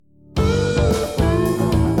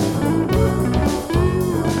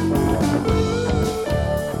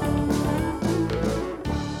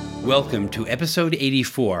Welcome to episode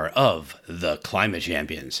 84 of The Climate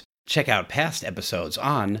Champions. Check out past episodes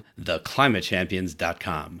on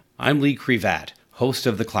theclimatechampions.com. I'm Lee Crevat, host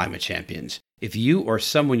of The Climate Champions. If you or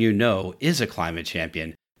someone you know is a climate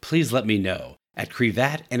champion, please let me know at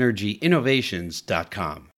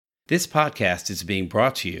crevatenergyinnovations.com. This podcast is being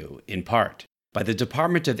brought to you, in part, by the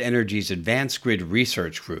Department of Energy's Advanced Grid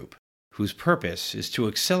Research Group, whose purpose is to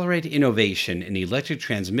accelerate innovation in electric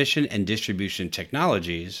transmission and distribution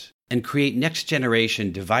technologies and create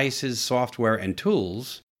next-generation devices, software, and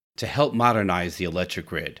tools to help modernize the electric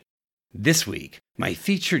grid. This week, my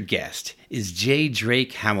featured guest is J.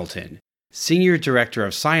 Drake Hamilton, Senior Director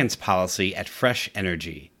of Science Policy at Fresh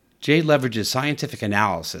Energy. Jay leverages scientific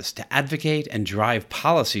analysis to advocate and drive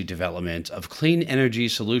policy development of clean energy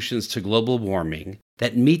solutions to global warming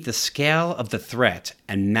that meet the scale of the threat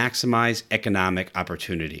and maximize economic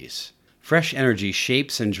opportunities. Fresh Energy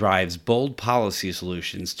shapes and drives bold policy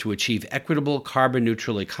solutions to achieve equitable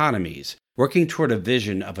carbon-neutral economies, working toward a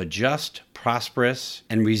vision of a just, prosperous,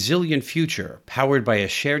 and resilient future powered by a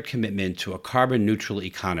shared commitment to a carbon-neutral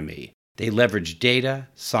economy. They leverage data,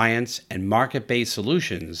 science, and market-based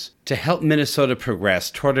solutions to help Minnesota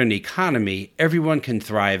progress toward an economy everyone can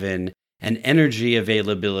thrive in and energy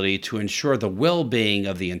availability to ensure the well-being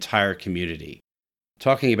of the entire community.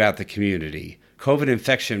 Talking about the community, COVID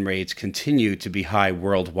infection rates continue to be high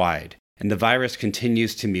worldwide, and the virus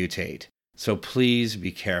continues to mutate. So please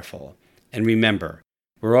be careful. And remember,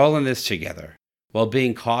 we're all in this together. While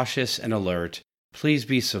being cautious and alert, please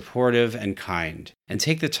be supportive and kind, and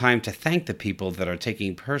take the time to thank the people that are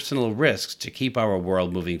taking personal risks to keep our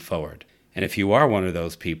world moving forward. And if you are one of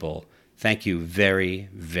those people, thank you very,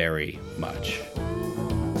 very much.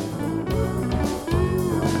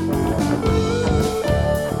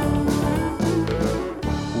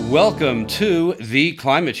 Welcome to The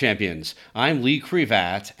Climate Champions. I'm Lee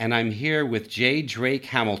Crevat, and I'm here with J. Drake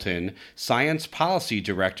Hamilton, Science Policy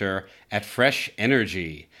Director at Fresh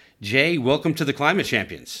Energy. Jay, welcome to The Climate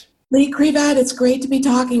Champions. Lee Crevat, it's great to be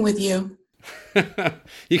talking with you.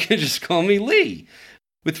 You can just call me Lee.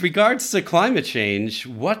 With regards to climate change,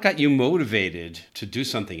 what got you motivated to do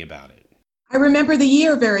something about it? I remember the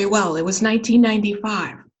year very well. It was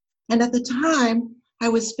 1995. And at the time, I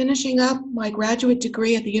was finishing up my graduate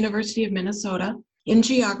degree at the University of Minnesota in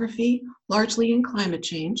geography, largely in climate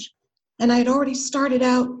change. And I had already started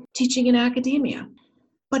out teaching in academia.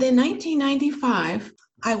 But in 1995,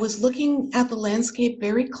 I was looking at the landscape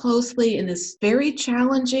very closely in this very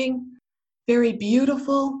challenging, very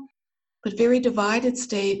beautiful, but very divided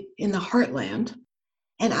state in the heartland.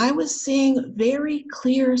 And I was seeing very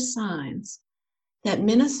clear signs that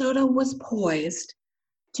Minnesota was poised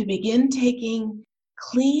to begin taking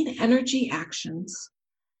clean energy actions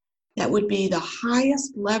that would be the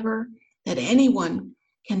highest lever that anyone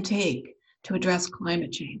can take to address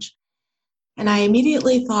climate change. And I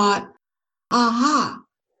immediately thought, aha,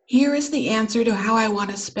 here is the answer to how I want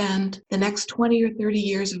to spend the next 20 or 30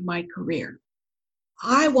 years of my career.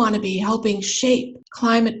 I want to be helping shape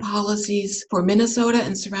climate policies for Minnesota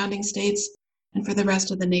and surrounding states and for the rest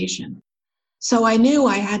of the nation. So I knew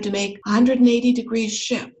I had to make a 180-degree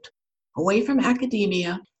shift away from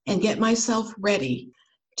academia and get myself ready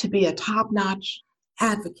to be a top-notch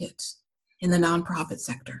advocate in the nonprofit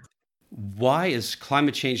sector. Why is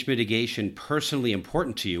climate change mitigation personally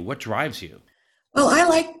important to you? What drives you? Well, I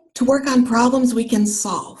like to work on problems we can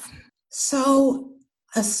solve. So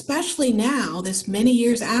especially now, this many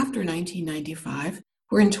years after 1995,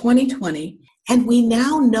 we're in 2020, and we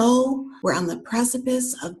now know we're on the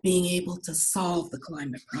precipice of being able to solve the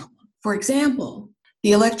climate problem. For example,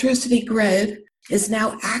 the electricity grid is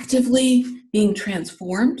now actively being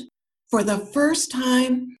transformed. For the first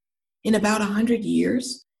time in about 100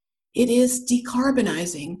 years, it is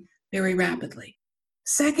decarbonizing very rapidly.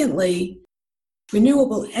 Secondly,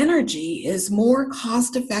 renewable energy is more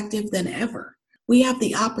cost-effective than ever. We have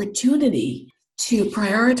the opportunity to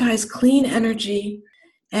prioritize clean energy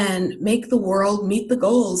and make the world meet the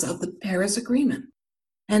goals of the Paris Agreement.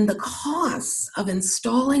 And the costs of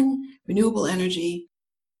installing renewable energy,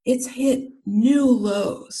 it's hit new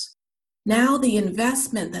lows. Now the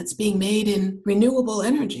investment that's being made in renewable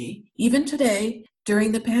energy, even today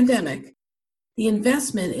during the pandemic, the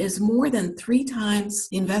investment is more than 3 times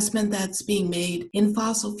the investment that's being made in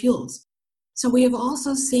fossil fuels. So we have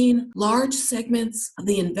also seen large segments of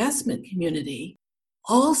the investment community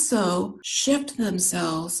also shift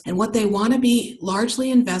themselves, and what they want to be largely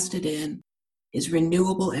invested in is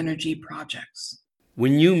renewable energy projects.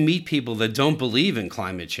 When you meet people that don't believe in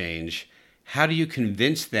climate change, how do you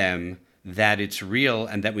convince them that it's real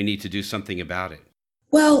and that we need to do something about it?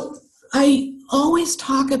 Well, I always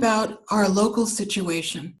talk about our local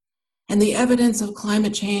situation and the evidence of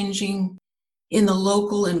climate changing in the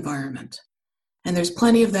local environment. And there's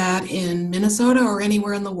plenty of that in Minnesota or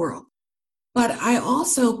anywhere in the world. But I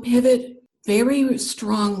also pivot very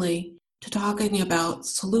strongly to talking about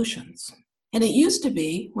solutions. And it used to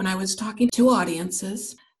be, when I was talking to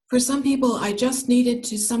audiences, for some people, I just needed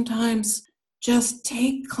to sometimes just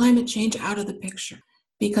take climate change out of the picture,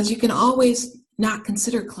 because you can always not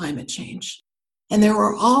consider climate change. And there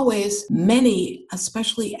are always many,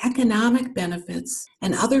 especially economic benefits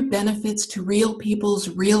and other benefits to real people's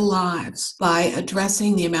real lives by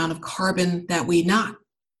addressing the amount of carbon that we not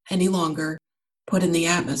any longer put in the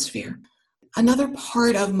atmosphere. Another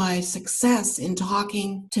part of my success in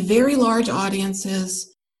talking to very large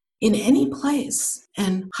audiences in any place,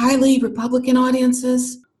 and highly Republican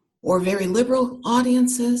audiences or very liberal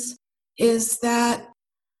audiences, is that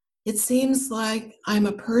it seems like I'm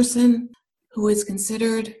a person who is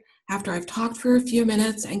considered, after I've talked for a few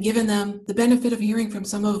minutes and given them the benefit of hearing from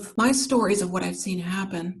some of my stories of what I've seen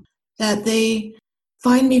happen, that they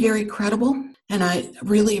find me very credible, and I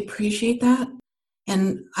really appreciate that.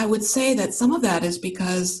 And I would say that some of that is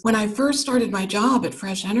because when I first started my job at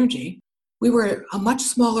Fresh Energy, we were a much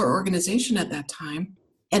smaller organization at that time,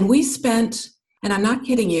 and we spent, and I'm not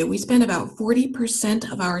kidding you, we spent about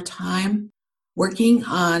 40% of our time working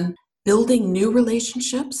on building new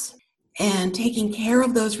relationships and taking care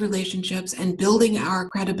of those relationships and building our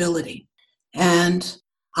credibility. And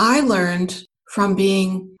I learned from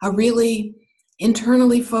being a really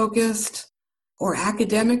internally focused or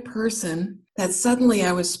academic person that suddenly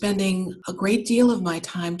I was spending a great deal of my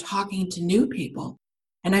time talking to new people.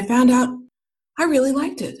 And I found out I really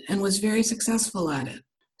liked it and was very successful at it.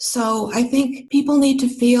 So I think people need to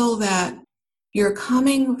feel that you're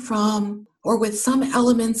coming from or with some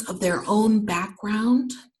elements of their own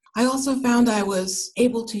background. I also found I was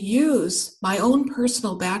able to use my own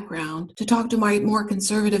personal background to talk to my more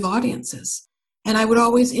conservative audiences. And I would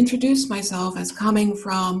always introduce myself as coming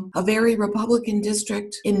from a very Republican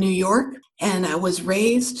district in New York. And I was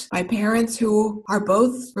raised by parents who are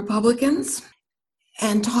both Republicans,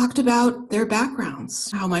 and talked about their backgrounds,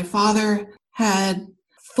 how my father had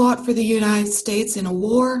fought for the United States in a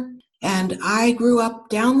war, and I grew up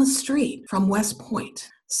down the street from West Point.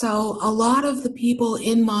 So a lot of the people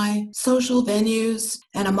in my social venues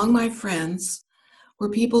and among my friends were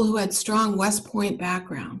people who had strong West Point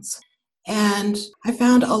backgrounds. And I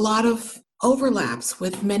found a lot of overlaps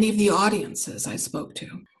with many of the audiences I spoke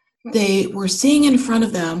to. They were seeing in front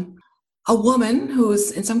of them a woman who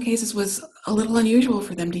was, in some cases, was a little unusual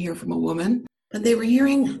for them to hear from a woman, but they were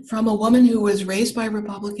hearing from a woman who was raised by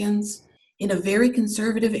Republicans in a very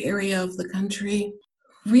conservative area of the country,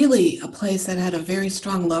 really a place that had a very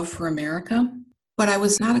strong love for America. But I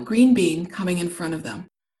was not a green bean coming in front of them.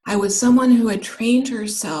 I was someone who had trained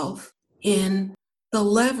herself in the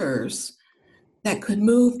levers that could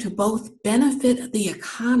move to both benefit the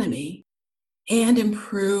economy and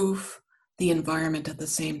improve the environment at the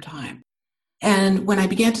same time. And when I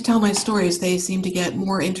began to tell my stories, they seemed to get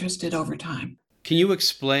more interested over time. Can you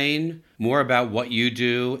explain more about what you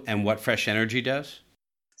do and what Fresh Energy does?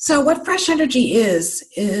 So what Fresh Energy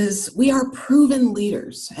is we are proven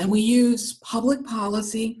leaders, and we use public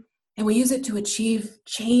policy and we use it to achieve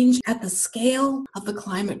change at the scale of the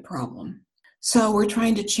climate problem. So we're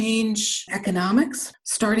trying to change economics,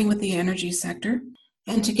 starting with the energy sector.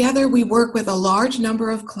 And together we work with a large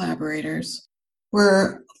number of collaborators.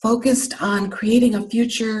 We're focused on creating a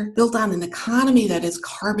future built on an economy that is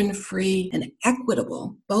carbon-free and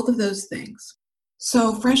equitable, both of those things.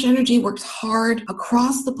 So Fresh Energy works hard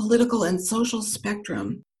across the political and social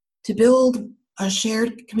spectrum to build a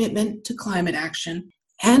shared commitment to climate action.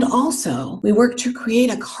 And also, we work to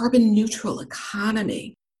create a carbon-neutral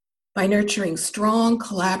economy by nurturing strong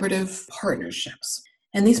collaborative partnerships.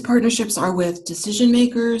 And these partnerships are with decision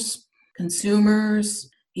makers, consumers,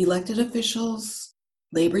 elected officials,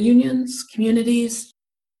 labor unions, communities,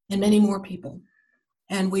 and many more people.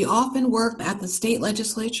 And we often work at the state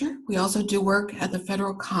legislature. We also do work at the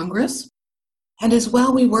federal Congress. And as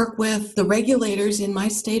well, we work with the regulators in my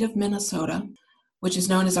state of Minnesota, which is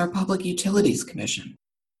known as our Public Utilities Commission,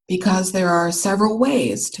 because there are several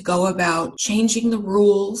ways to go about changing the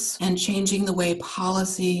rules and changing the way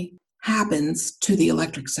policy happens to the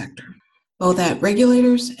electric sector, both at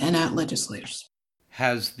regulators and at legislators.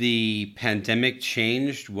 Has the pandemic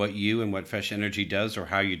changed what you and what Fresh Energy does or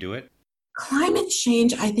how you do it? Climate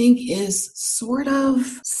change, I think, is sort of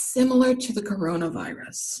similar to the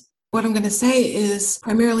coronavirus. What I'm going to say is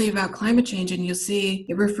primarily about climate change, and you'll see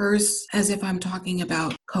it refers as if I'm talking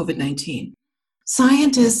about COVID-19.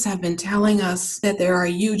 Scientists have been telling us that there are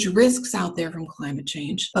huge risks out there from climate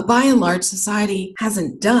change, but by and large, society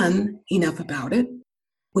hasn't done enough about it.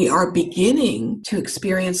 We are beginning to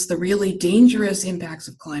experience the really dangerous impacts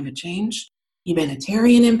of climate change,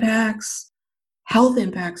 humanitarian impacts, health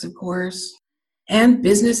impacts, of course, and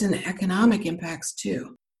business and economic impacts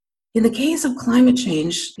too. In the case of climate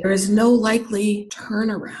change, there is no likely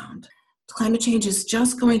turnaround. Climate change is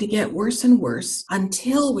just going to get worse and worse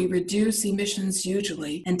until we reduce emissions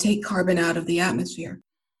hugely and take carbon out of the atmosphere.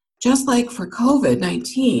 Just like for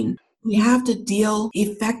COVID-19, we have to deal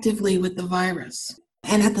effectively with the virus.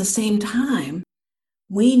 And at the same time,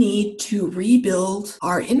 we need to rebuild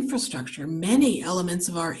our infrastructure, many elements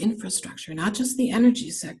of our infrastructure, not just the energy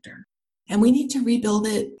sector. And we need to rebuild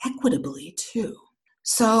it equitably too.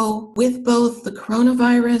 So with both the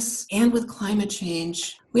coronavirus and with climate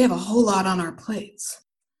change, we have a whole lot on our plates.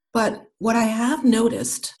 But what I have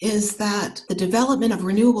noticed is that the development of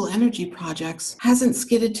renewable energy projects hasn't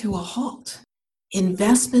skidded to a halt.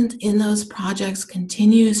 Investment in those projects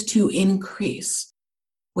continues to increase,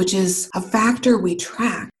 which is a factor we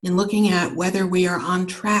track in looking at whether we are on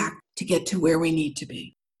track to get to where we need to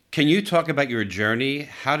be. Can you talk about your journey?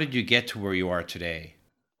 How did you get to where you are today?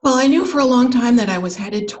 Well, I knew for a long time that I was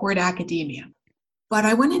headed toward academia, but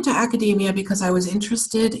I went into academia because I was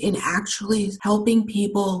interested in actually helping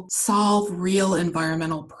people solve real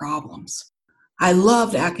environmental problems. I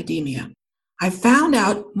loved academia. I found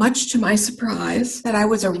out, much to my surprise, that I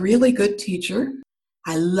was a really good teacher.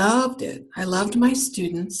 I loved it. I loved my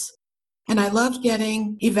students, and I loved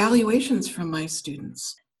getting evaluations from my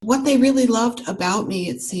students. What they really loved about me,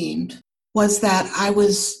 it seemed, was that I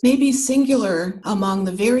was maybe singular among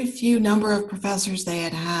the very few number of professors they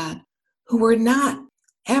had had who were not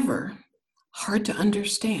ever hard to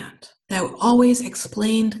understand, that always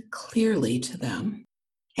explained clearly to them.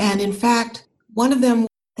 And in fact, one of them,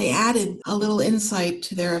 they added a little insight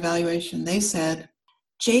to their evaluation. They said,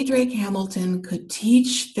 J. Drake Hamilton could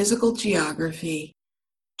teach physical geography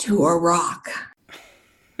to a rock.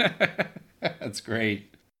 That's great.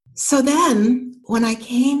 So then, when I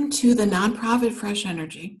came to the nonprofit Fresh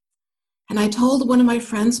Energy, and I told one of my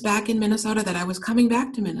friends back in Minnesota that I was coming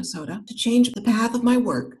back to Minnesota to change the path of my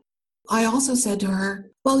work, I also said to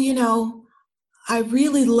her, well, I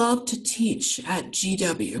really love to teach at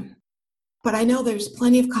GW, but I know there's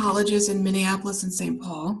plenty of colleges in Minneapolis and St.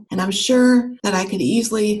 Paul, and I'm sure that I could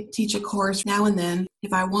easily teach a course now and then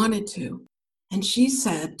if I wanted to. And she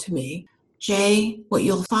said to me, Jay, what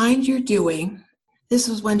you'll find you're doing. This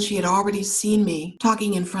was when she had already seen me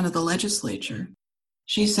talking in front of the legislature.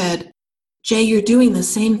 She said, Jay, you're doing the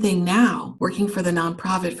same thing now, working for the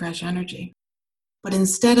nonprofit Fresh Energy. But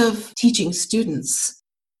instead of teaching students,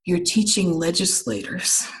 you're teaching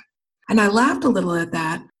legislators. And I laughed a little at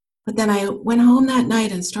that, but then I went home that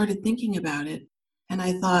night and started thinking about it. And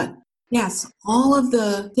I thought, yes, all of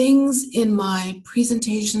the things in my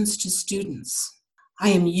presentations to students, I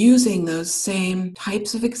am using those same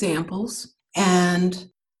types of examples and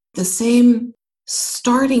the same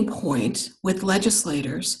starting point with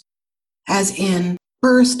legislators, as in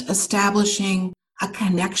first establishing a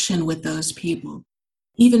connection with those people,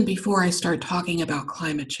 even before I start talking about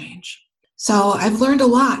climate change. So I've learned a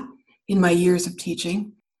lot in my years of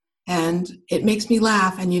teaching, and it makes me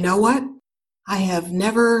laugh. And you know what? I have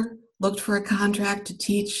never looked for a contract to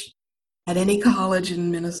teach at any college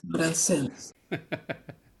in Minnesota since.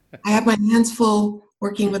 I have my hands full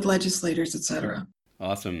working with legislators, etc.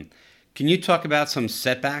 Awesome. Can you talk about some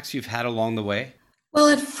setbacks you've had along the way? Well,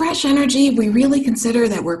 at Fresh Energy, we really consider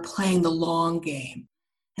that we're playing the long game.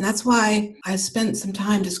 And that's why I spent some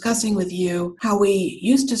time discussing with you how we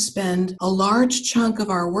used to spend a large chunk of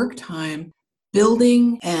our work time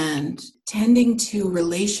building and tending to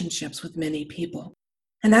relationships with many people.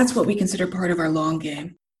 And that's what we consider part of our long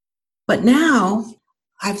game. But now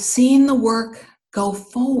I've seen the work go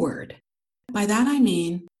forward. By that I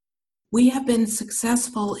mean, we have been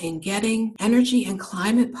successful in getting energy and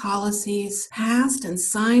climate policies passed and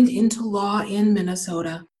signed into law in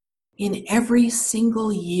Minnesota in every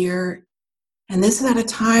single year. And this is at a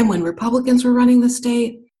time when Republicans were running the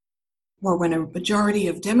state, or when a majority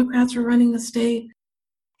of Democrats were running the state.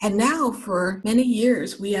 And now for many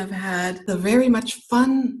years, we have had the very much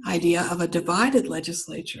fun idea of a divided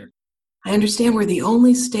legislature. I understand we're the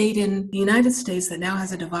only state in the United States that now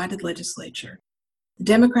has a divided legislature. The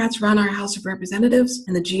Democrats run our House of Representatives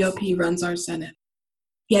and the GOP runs our Senate.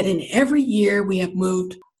 Yet in every year we have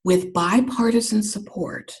moved with bipartisan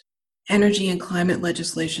support energy and climate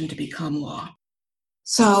legislation to become law.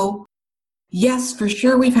 So yes, for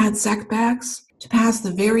sure we've had setbacks, to pass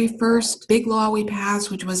the very first big law we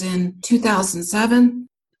passed, which was in 2007,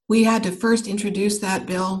 we had to first introduce that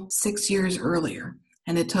bill 6 years earlier.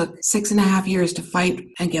 And it took 6.5 years to fight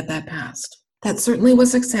and get that passed. That certainly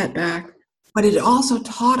was a setback, but it also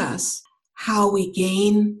taught us how we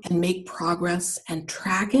gain and make progress and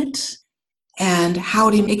track it, and how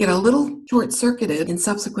to make it a little short-circuited in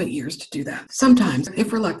subsequent years to do that, sometimes,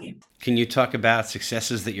 if we're lucky. Can you talk about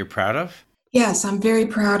successes that you're proud of? Yes, I'm very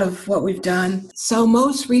proud of what we've done. So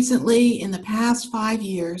most recently, in the past 5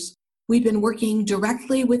 years, we've been working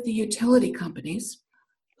directly with the utility companies,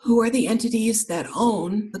 who are the entities that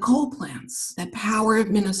own the coal plants that power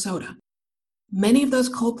Minnesota. Many of those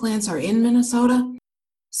coal plants are in Minnesota.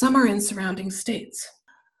 Some are in surrounding states.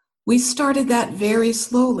 We started that very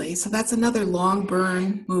slowly, so that's another long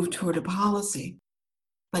burn move toward a policy.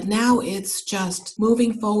 But now it's just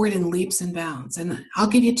moving forward in leaps and bounds, and I'll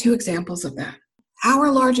give you 2 examples of that. Our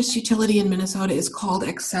largest utility in Minnesota is called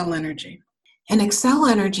Xcel Energy. And Xcel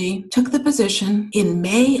Energy took the position in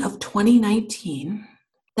May of 2019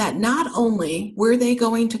 that not only were they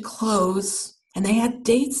going to close, and they had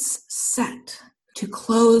dates set to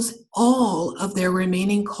close all of their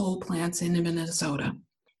remaining coal plants in Minnesota.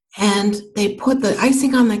 And they put the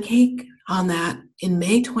icing on the cake on that in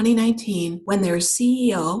May 2019 when their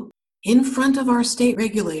CEO, in front of our state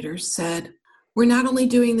regulators, said, we're not only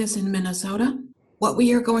doing this in Minnesota, what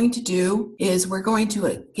we are going to do is we're going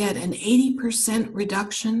to get an 80%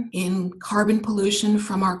 reduction in carbon pollution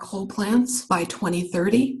from our coal plants by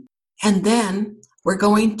 2030. And then we're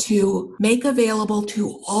going to make available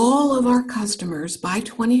to all of our customers by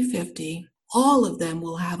 2050, all of them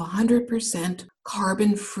will have 100%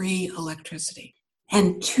 carbon-free electricity.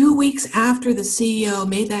 And 2 weeks after the CEO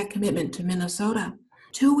made that commitment to Minnesota,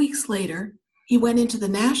 2 weeks later, he went into the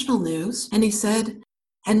national news and he said,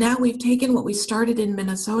 and now we've taken what we started in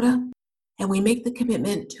Minnesota and we make the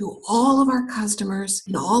commitment to all of our customers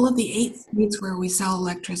in all of the 8 states where we sell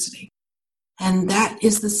electricity. And that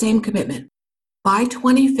is the same commitment. By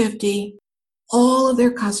 2050, all of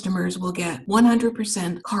their customers will get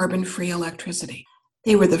 100% carbon-free electricity.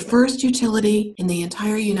 They were the first utility in the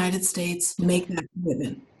entire United States to make that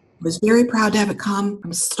commitment. I was very proud to have it come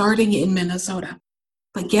from starting in Minnesota.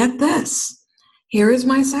 But get this, here is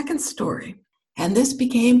my second story. And this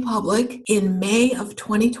became public in May of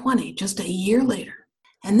 2020, just a year later.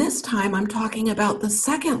 And this time I'm talking about the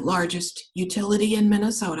second largest utility in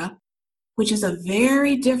Minnesota, which is a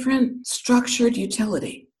very different structured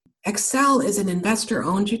utility. Xcel is an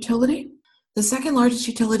investor-owned utility. The second largest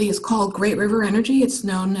utility is called Great River Energy. It's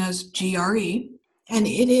known as GRE, and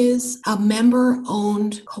it is a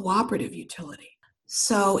member-owned cooperative utility.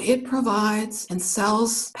 So it provides and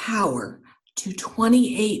sells power to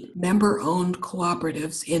 28 member-owned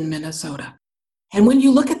cooperatives in Minnesota. And when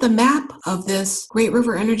you look at the map of this Great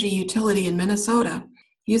River Energy utility in Minnesota,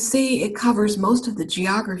 you see it covers most of the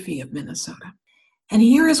geography of Minnesota. And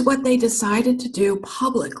here is what they decided to do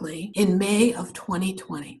publicly in May of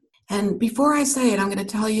 2020. And before I say it, I'm going to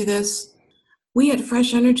tell you this. We at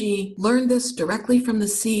Fresh Energy learned this directly from the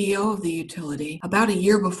CEO of the utility about a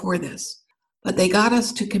year before this. But they got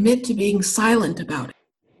us to commit to being silent about it.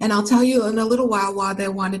 And I'll tell you in a little while why they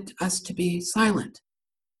wanted us to be silent.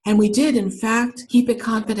 And we did, in fact, keep it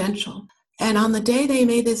confidential. And on the day they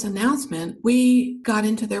made this announcement, we got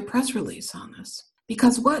into their press release on this.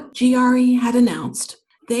 Because what GRE had announced,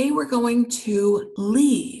 they were going to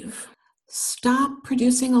stop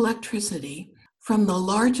producing electricity from the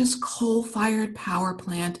largest coal-fired power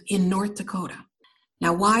plant in North Dakota.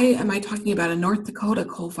 Now, why am I talking about a North Dakota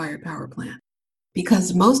coal-fired power plant?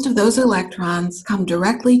 Because most of those electrons come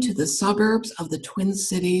directly to the suburbs of the Twin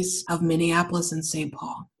Cities of Minneapolis and St.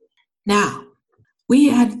 Paul. Now, we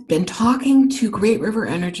had been talking to Great River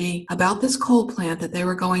Energy about this coal plant that they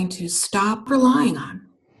were going to stop relying on.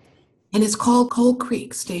 And it's called Coal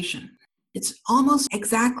Creek Station. It's almost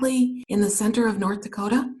exactly in the center of North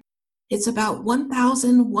Dakota. It's about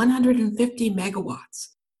 1,150 megawatts,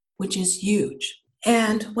 which is huge.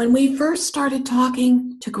 And when we first started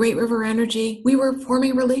talking to Great River Energy, we were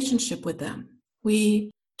forming a relationship with them.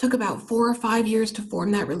 We took about 4 or 5 years to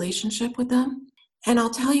form that relationship with them. And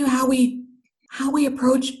I'll tell you how we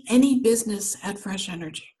approach any business at Fresh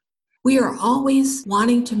Energy. We are always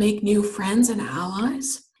wanting to make new friends and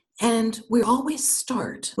allies, and we always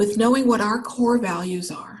start with knowing what our core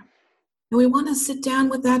values are. And we want to sit down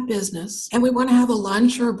with that business, and we want to have a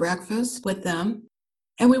lunch or a breakfast with them,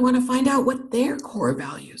 and we want to find out what their core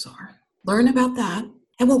values are. Learn about that.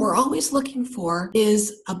 And what we're always looking for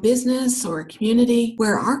is a business or a community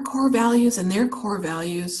where our core values and their core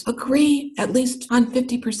values agree at least on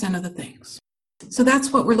 50% of the things. So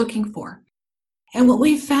that's what we're looking for. And what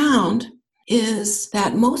we found is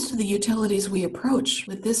that most of the utilities we approach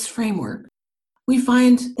with this framework, we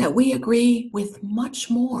find that we agree with much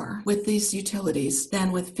more with these utilities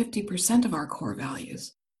than with 50% of our core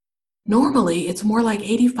values. Normally, it's more like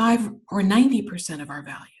 85 or 90% of our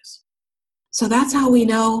values. So that's how we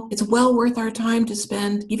know it's well worth our time to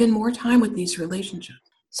spend even more time with these relationships.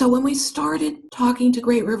 So when we started talking to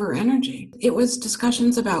Great River Energy, it was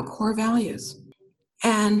discussions about core values.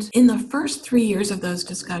 And in the first 3 years of those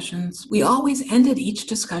discussions, we always ended each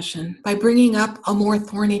discussion by bringing up a more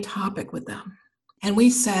thorny topic with them. And we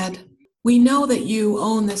said, we know that you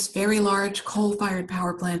own this very large coal-fired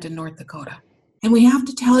power plant in North Dakota. And we have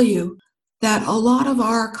to tell you that a lot of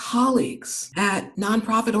our colleagues at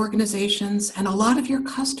nonprofit organizations and a lot of your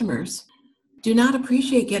customers do not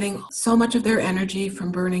appreciate getting so much of their energy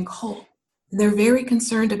from burning coal. They're very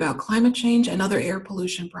concerned about climate change and other air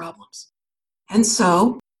pollution problems. And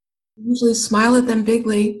so we usually smile at them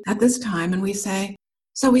bigly at this time and we say,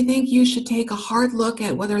 so we think you should take a hard look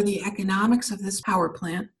at what are the economics of this power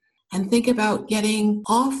plant and think about getting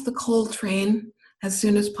off the coal train as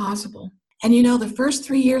soon as possible. And the first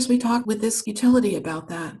 3 years we talked with this utility about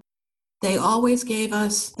that, they always gave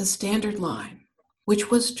us the standard line, which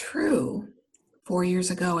was true 4 years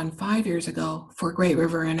ago and 5 years ago for Great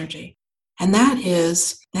River Energy. And that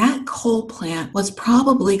is, that coal plant was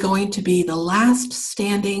probably going to be the last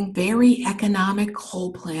standing, very economic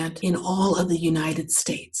coal plant in all of the United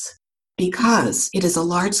States because it is a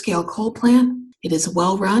large-scale coal plant, it is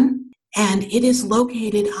well-run, and it is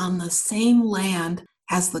located on the same land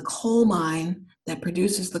as the coal mine that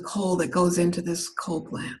produces the coal that goes into this coal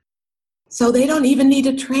plant. So they don't even need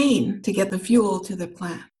a train to get the fuel to the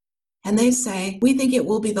plant. And they say, we think it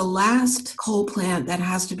will be the last coal plant that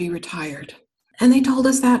has to be retired. And they told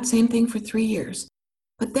us that same thing for 3 years.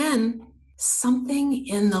 But then something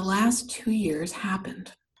in the last 2 years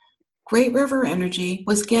happened. Great River Energy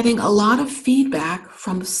was getting a lot of feedback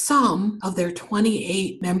from some of their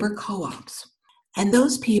 28 member co-ops. And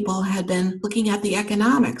those people had been looking at the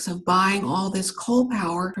economics of buying all this coal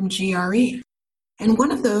power from GRE. And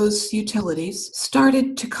one of those utilities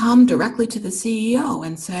started to come directly to the CEO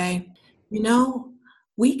and say,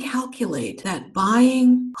 we calculate that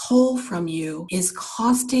buying coal from you is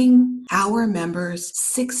costing our members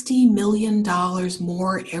 $60 million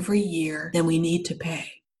more every year than we need to pay.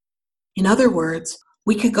 In other words,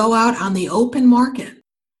 we could go out on the open market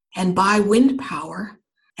and buy wind power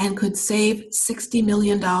and could save $60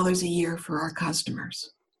 million a year for our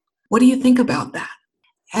customers. What do you think about that?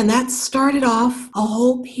 And that started off a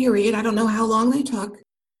whole period. I don't know how long they took,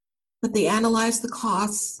 but they analyzed the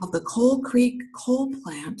costs of the Coal Creek coal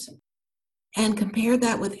plant and compared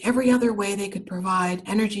that with every other way they could provide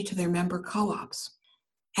energy to their member co-ops.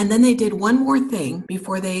 And then they did one more thing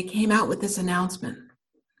before they came out with this announcement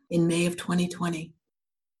in May of 2020.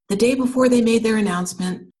 The day before they made their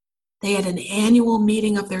announcement, they had an annual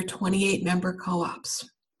meeting of their 28 member co-ops,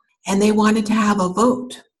 and they wanted to have a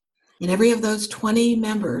vote. And every of those 20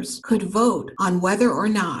 members could vote on whether or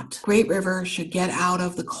not Great River should get out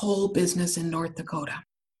of the coal business in North Dakota.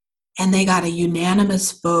 And they got a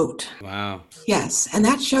unanimous vote. Wow. Yes, and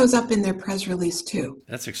that shows up in their press release too.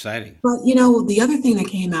 That's exciting. But the other thing that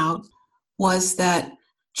came out was that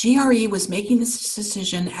GRE was making this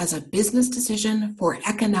decision as a business decision for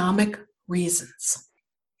economic reasons.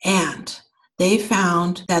 And they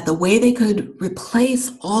found that the way they could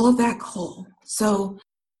replace all of that coal, so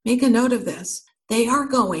make a note of this, they are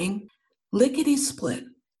going lickety-split,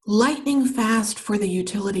 lightning fast for the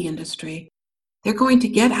utility industry. They're going to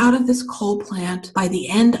get out of this coal plant by the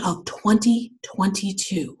end of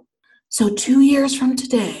 2022. So 2 years from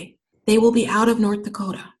today, they will be out of North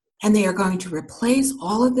Dakota, and they are going to replace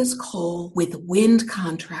all of this coal with wind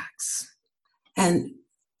contracts. And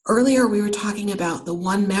earlier we were talking about the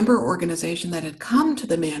one member organization that had come to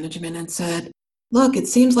the management and said, look, it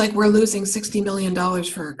seems like we're losing $60 million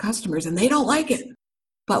for our customers, and they don't like it.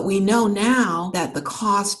 But we know now that the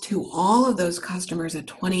cost to all of those customers at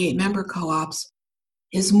 28 member co-ops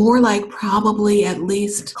is more like probably at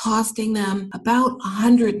least costing them about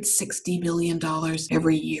 $160 million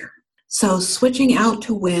every year. So switching out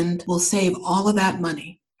to wind will save all of that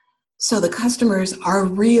money. So the customers are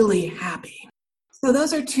really happy. So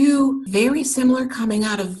those are two very similar, coming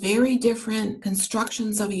out of very different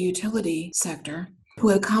constructions of a utility sector, who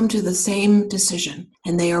have come to the same decision,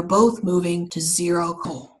 and they are both moving to zero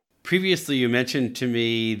coal. Previously, you mentioned to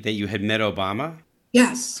me that you had met Obama.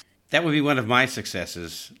 Yes. That would be one of my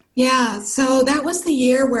successes. Yeah, so that was the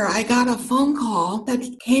year where I got a phone call that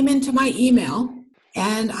came into my email,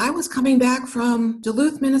 and I was coming back from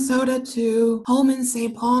Duluth, Minnesota to home in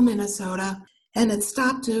St. Paul, Minnesota, and it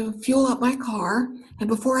stopped to fuel up my car. And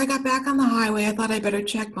before I got back on the highway, I thought I better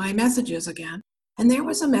check my messages again. And there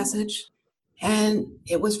was a message, and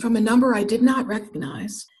it was from a number I did not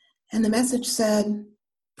recognize. And the message said,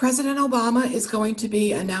 President Obama is going to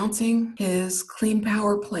be announcing his clean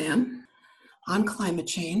power plan on climate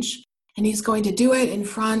change, and he's going to do it in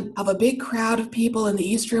front of a big crowd of people in the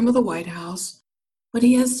East Room of the White House. But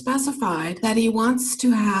he has specified that he wants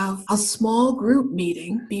to have a small group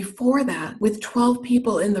meeting before that with 12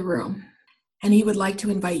 people in the room, and he would like to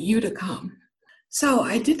invite you to come. So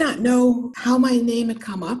I did not know how my name had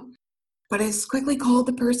come up, but I quickly called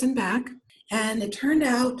the person back, and it turned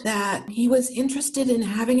out that he was interested in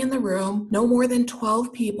having in the room no more than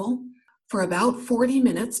 12 people for about 40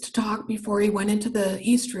 minutes to talk before he went into the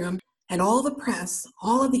East Room, and all the press,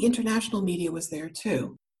 all of the international media was there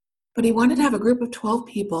too. But he wanted to have a group of 12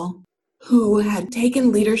 people who had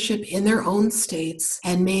taken leadership in their own states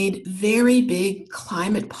and made very big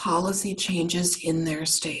climate policy changes in their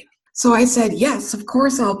state. So I said, yes, of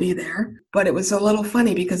course I'll be there. But it was a little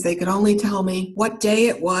funny because they could only tell me what day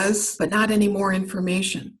it was, but not any more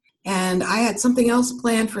information. And I had something else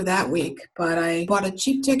planned for that week, but I bought a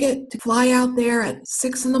cheap ticket to fly out there at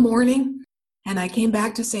 6 in the morning, and I came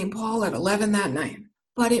back to St. Paul at 11 that night.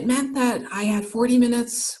 But it meant that I had 40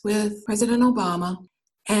 minutes with President Obama,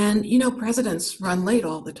 and presidents run late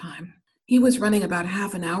all the time. He was running about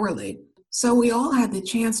half an hour late. So we all had the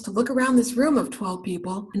chance to look around this room of 12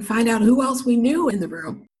 people and find out who else we knew in the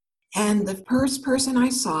room. And the first person I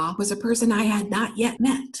saw was a person I had not yet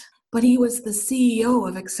met, but he was the CEO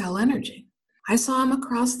of Xcel Energy. I saw him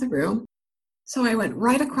across the room, so I went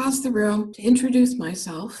right across the room to introduce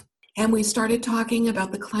myself, and we started talking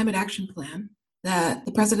about the climate action plan that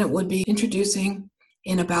the president would be introducing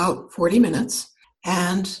in about 40 minutes.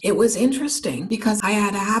 And it was interesting because I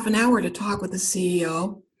had a half an hour to talk with the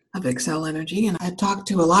CEO of Xcel Energy, and I had talked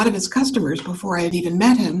to a lot of his customers before I had even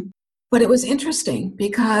met him. But it was interesting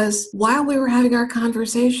because while we were having our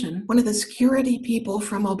conversation, one of the security people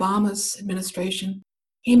from Obama's administration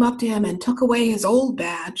came up to him and took away his old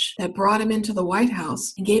badge that brought him into the White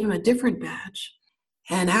House and gave him a different badge.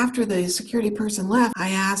 And after the security person left, I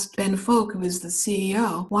asked Ben Folk, who was the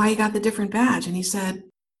CEO, why he got the different badge. And he said,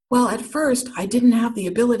 well, at first, I didn't have the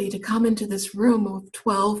ability to come into this room with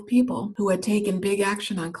 12 people who had taken big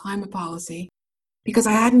action on climate policy because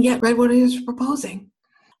I hadn't yet read what he was proposing.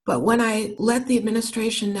 But when I let the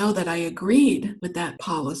administration know that I agreed with that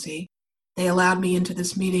policy, they allowed me into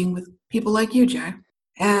this meeting with people like you, Jay.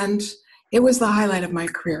 And it was the highlight of my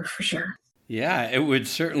career, for sure. Yeah, it would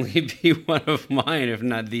certainly be one of mine, if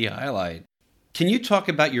not the highlight. Can you talk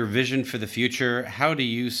about your vision for the future? How do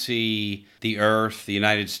you see the Earth, the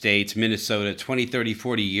United States, Minnesota 20, 30,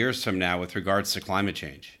 40 years from now with regards to climate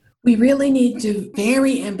change? We really need to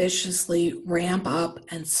very ambitiously ramp up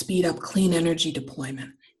and speed up clean energy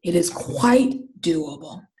deployment. It is quite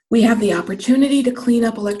doable. We have the opportunity to clean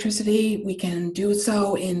up electricity. We can do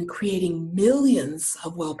so in creating millions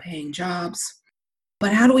of well-paying jobs.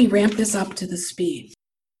 But how do we ramp this up to the speed?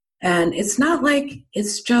 And it's not like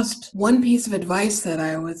it's just one piece of advice that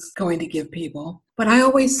I was going to give people. But I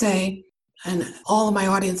always say, and all of my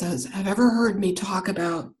audiences have ever heard me talk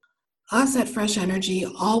about us at Fresh Energy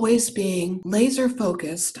always being laser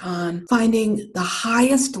focused on finding the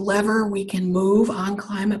highest lever we can move on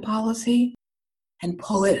climate policy and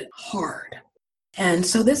pull it hard. And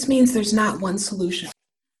so this means there's not one solution.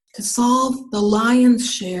 To solve the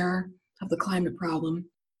lion's share of the climate problem,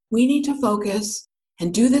 we need to focus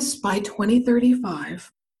and do this by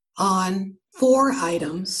 2035 on 4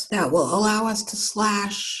 items that will allow us to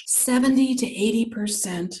slash 70 to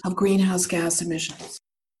 80% of greenhouse gas emissions.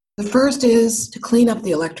 The first is to clean up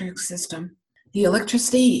the electric system. The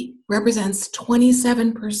electricity represents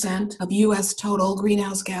 27% of U.S. total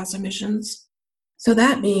greenhouse gas emissions. So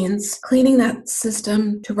that means cleaning that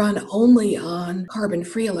system to run only on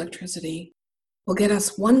carbon-free electricity will get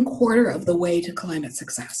us 1/4 of the way to climate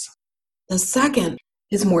success. The second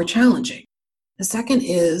is more challenging. The second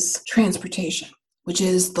is transportation, which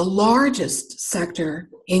is the largest sector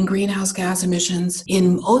in greenhouse gas emissions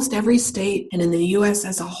in most every state and in the U.S.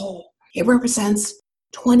 as a whole. It represents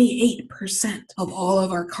 28% of all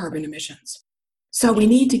of our carbon emissions. So we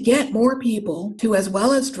need to get more people to, as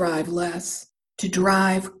well as drive less, to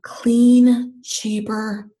drive clean,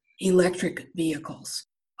 cheaper electric vehicles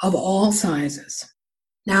of all sizes.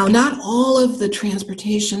 Now, not all of the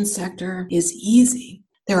transportation sector is easy.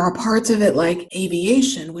 There are parts of it like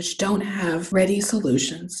aviation, which don't have ready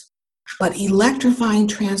solutions. But electrifying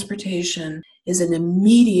transportation is an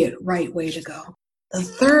immediate right way to go. The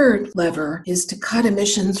third lever is to cut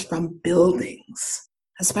emissions from buildings,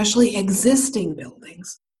 especially existing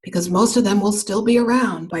buildings, because most of them will still be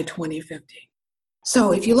around by 2050.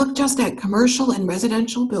 So if you look just at commercial and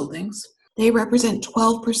residential buildings, they represent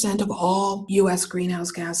 12% of all U.S.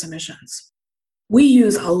 greenhouse gas emissions. We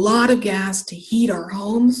use a lot of gas to heat our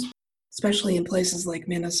homes, especially in places like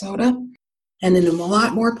Minnesota, and in a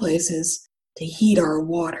lot more places to heat our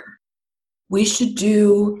water. We should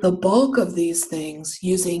do the bulk of these things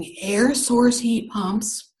using air source heat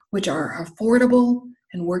pumps, which are affordable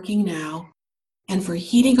and working now. And for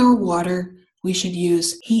heating our water, we should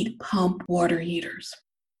use heat pump water heaters,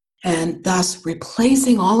 and thus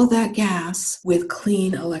replacing all of that gas with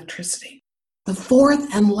clean electricity. The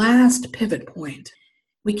fourth and last pivot point,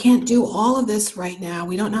 we can't do all of this right now.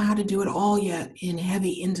 We don't know how to do it all yet in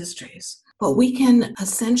heavy industries, but we can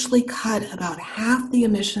essentially cut about half the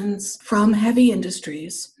emissions from heavy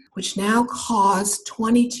industries, which now cause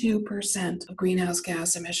 22% of greenhouse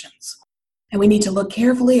gas emissions. And we need to look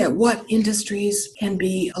carefully at what industries can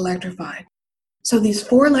be electrified. So these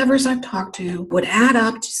four levers I've talked to would add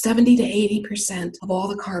up to 70 to 80% of all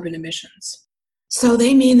the carbon emissions. So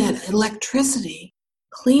they mean that electricity,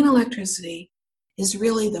 clean electricity, is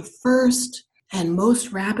really the first and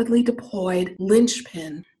most rapidly deployed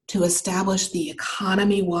linchpin to establish the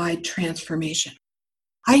economy-wide transformation.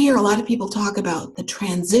 I hear a lot of people talk about the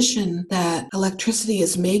transition that electricity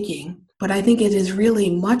is making, but I think it is really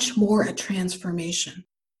much more a transformation,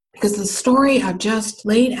 because the story I've just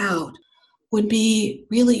laid out would be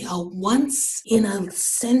really a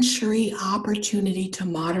once-in-a-century opportunity to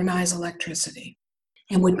modernize electricity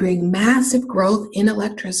and would bring massive growth in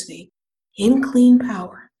electricity, in clean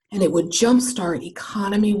power, and it would jumpstart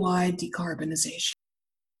economy-wide decarbonization.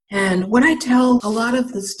 And what I tell a lot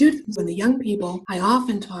of the students and the young people I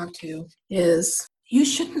often talk to is, you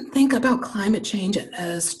shouldn't think about climate change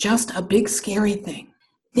as just a big scary thing.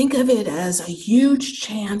 Think of it as a huge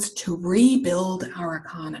chance to rebuild our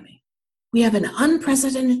economy. We have an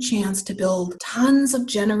unprecedented chance to build tons of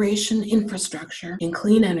generation infrastructure in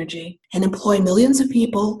clean energy and employ millions of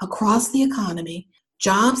people across the economy,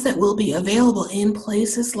 jobs that will be available in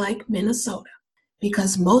places like Minnesota,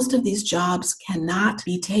 because most of these jobs cannot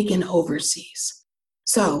be taken overseas.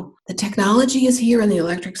 So the technology is here in the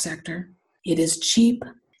electric sector. It is cheap,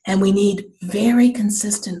 and we need very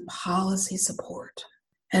consistent policy support.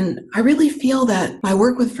 And I really feel that my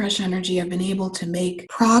work with Fresh Energy, I've been able to make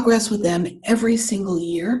progress with them every single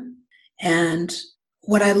year. And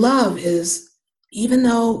what I love is, even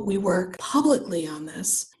though we work publicly on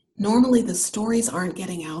this, normally the stories aren't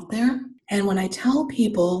getting out there. And when I tell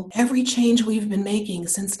people every change we've been making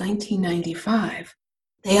since 1995,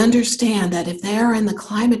 they understand that if they are in the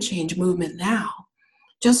climate change movement now,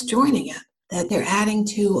 just joining it, that they're adding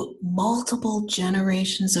to multiple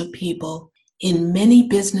generations of people in many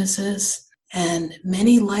businesses and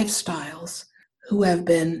many lifestyles who have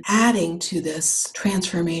been adding to this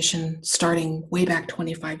transformation starting way back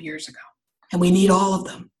 25 years ago. And we need all of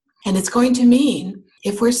them. And it's going to mean,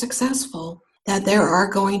 if we're successful, that there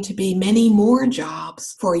are going to be many more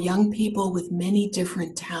jobs for young people with many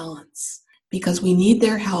different talents, because we need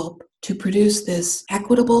their help to produce this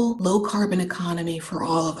equitable, low-carbon economy for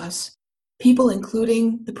all of us. People,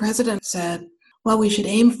 including the president, said, well, we should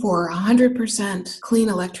aim for 100% clean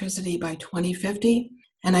electricity by 2050.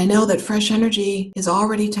 And I know that Fresh Energy is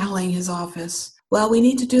already telling his office, well, we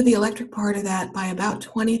need to do the electric part of that by about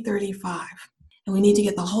 2035. And we need to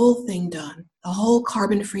get the whole thing done, the whole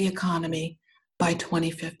carbon-free economy by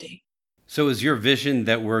 2050. So is your vision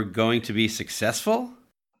that we're going to be successful?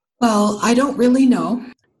 Well, I don't really know.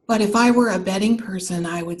 But if I were a betting person,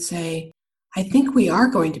 I would say, I think we are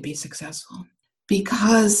going to be successful,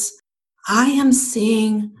 because I am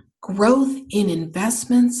seeing growth in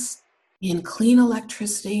investments in clean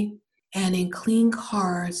electricity and in clean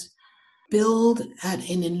cars build at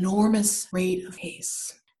an enormous rate of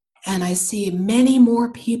pace. And I see many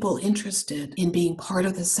more people interested in being part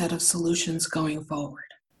of the set of solutions going forward.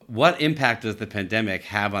 What impact does the pandemic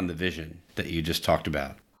have on the vision that you just talked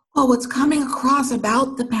about? Well, what's coming across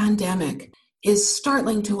about the pandemic is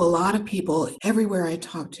startling to a lot of people everywhere I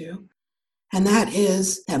talk to. And that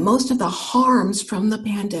is that most of the harms from the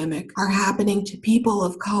pandemic are happening to people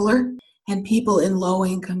of color and people in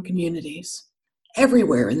low-income communities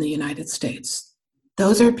everywhere in the United States.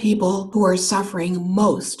 Those are people who are suffering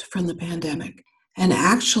most from the pandemic. And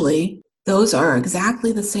actually, those are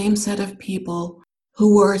exactly the same set of people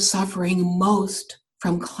who are suffering most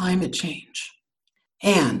from climate change.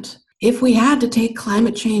 And if we had to take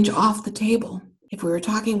climate change off the table, if we were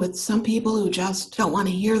talking with some people who just don't want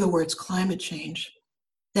to hear the words climate change,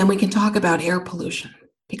 then we can talk about air pollution.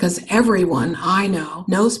 because everyone I know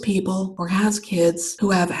knows people or has kids who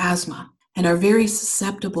have asthma and are very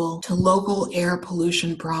susceptible to local air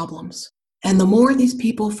pollution problems. And the more these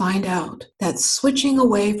people find out that switching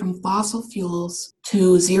away from fossil fuels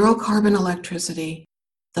to zero carbon electricity,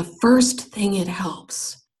 the first thing it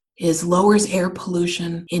helps is lowers air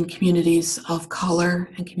pollution in communities of color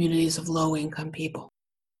and communities of low-income people.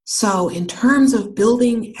 So in terms of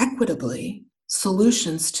building equitably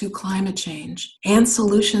solutions to climate change and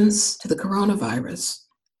solutions to the coronavirus,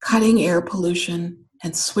 cutting air pollution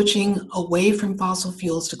and switching away from fossil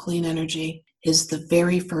fuels to clean energy is the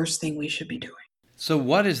very first thing we should be doing. So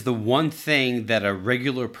what is the one thing that a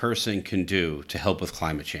regular person can do to help with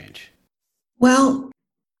climate change? Well,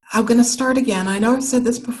 I'm going to start again. I know I've said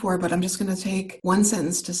this before, but I'm just going to take one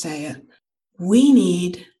sentence to say it. We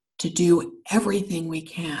need to do everything we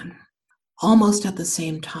can, almost at the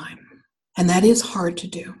same time. And that is hard to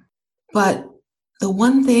do. But the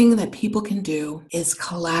one thing that people can do is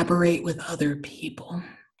collaborate with other people.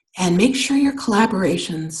 And make sure your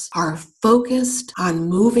collaborations are focused on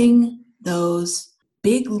moving those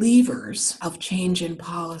big levers of change in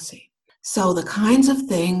policy. So the kinds of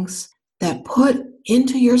things that put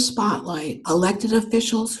into your spotlight elected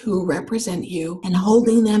officials who represent you and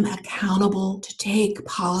holding them accountable to take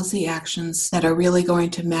policy actions that are really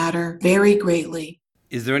going to matter very greatly.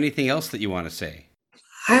 Is there anything else that you want to say?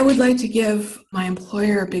 I would like to give my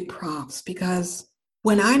employer big props because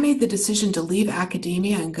when I made the decision to leave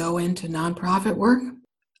academia and go into nonprofit work,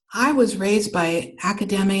 I was raised by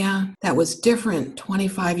academia that was different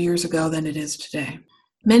 25 years ago than it is today.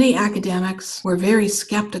 Many academics were very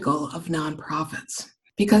skeptical of nonprofits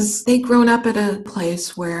because they'd grown up at a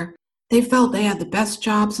place where they felt they had the best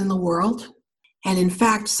jobs in the world. And in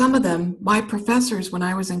fact, some of them, my professors when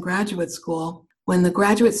I was in graduate school, when the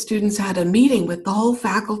graduate students had a meeting with the whole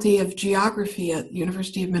faculty of geography at the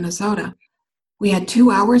University of Minnesota, we had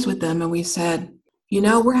 2 hours with them and we said,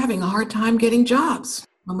 we're having a hard time getting jobs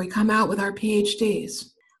when we come out with our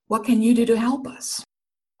PhDs. What can you do to help us?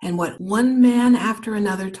 And what one man after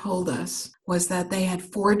another told us was that they had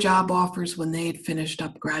 4 job offers when they had finished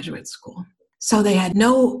up graduate school. So they had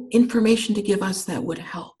no information to give us that would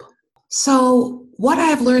help. So what I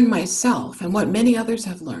have learned myself and what many others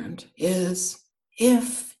have learned is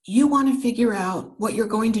if you want to figure out what you're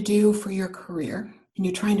going to do for your career and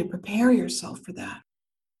you're trying to prepare yourself for that,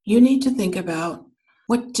 you need to think about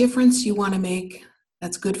what difference you want to make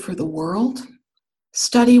that's good for the world.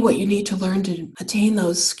 Study what you need to learn to attain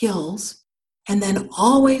those skills, and then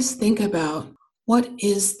always think about what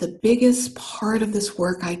is the biggest part of this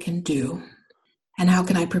work I can do, and how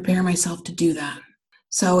can I prepare myself to do that.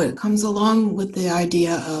 So it comes along with the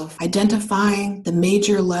idea of identifying the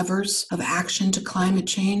major levers of action to climate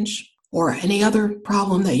change or any other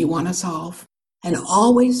problem that you want to solve, and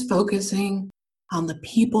always focusing on the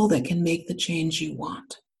people that can make the change you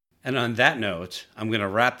want. And on that note, I'm going to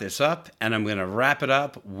wrap this up, and I'm going to wrap it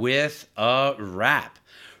up with a rap.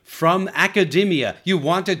 From academia, you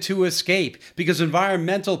wanted to escape because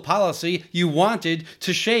environmental policy you wanted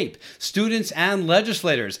to shape. Students and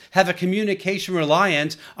legislators have a communication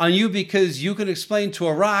reliant on you because you can explain to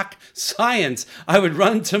a rock science. I would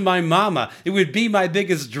run to my mama. It would be my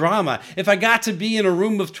biggest drama if I got to be in a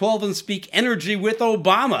room of 12 and speak energy with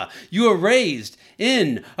Obama. You were raised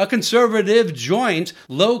in a conservative joint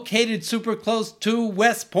located super close to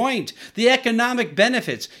West Point. The economic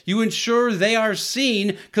benefits, you ensure they are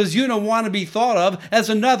seen because you don't want to be thought of as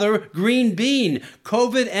another green bean.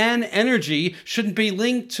 COVID and energy shouldn't be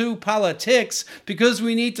linked to politics because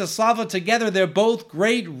we need to solve it together. They're both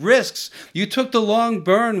great risks. You took the long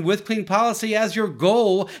burn with clean policy as your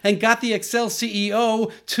goal and got the Excel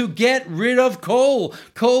CEO to get rid of coal.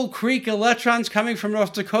 Coal Creek electrons coming from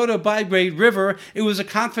North Dakota by Great River. It was a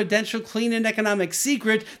confidential, clean, and economic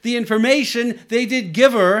secret. The information they did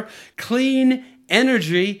give her. Clean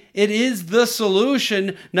energy, it is the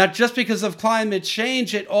solution, not just because of climate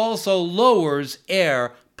change, it also lowers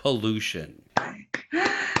air pollution.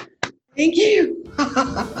 Thank you.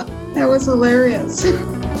 That was hilarious.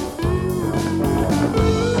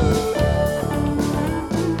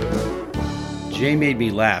 Jay made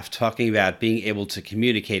me laugh talking about being able to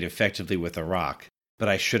communicate effectively with a rock, but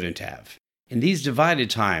I shouldn't have. In these divided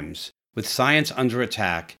times, with science under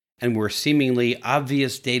attack, and where seemingly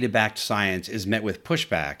obvious data-backed science is met with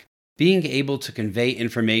pushback, being able to convey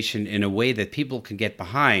information in a way that people can get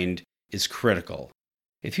behind is critical.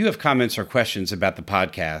 If you have comments or questions about the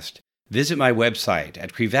podcast, visit my website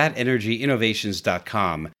at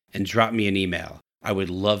privatenergyinnovations.com and drop me an email. I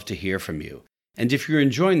would love to hear from you. And if you're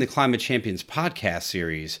enjoying the Climate Champions podcast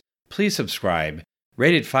series, please subscribe,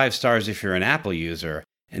 rate it 5 stars if you're an Apple user,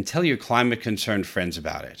 and tell your climate-concerned friends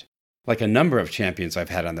about it. Like a number of champions I've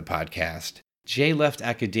had on the podcast, Jay left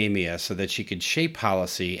academia so that she could shape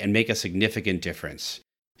policy and make a significant difference.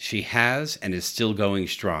 She has and is still going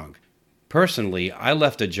strong. Personally, I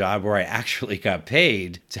left a job where I actually got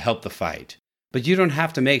paid to help the fight. But you don't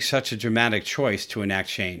have to make such a dramatic choice to enact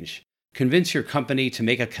change. Convince your company to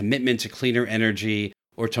make a commitment to cleaner energy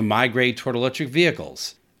or to migrate toward electric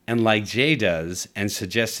vehicles. And like Jay does and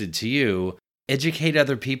suggested to you, educate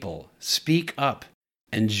other people, speak up,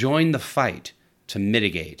 and join the fight to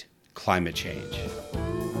mitigate climate change.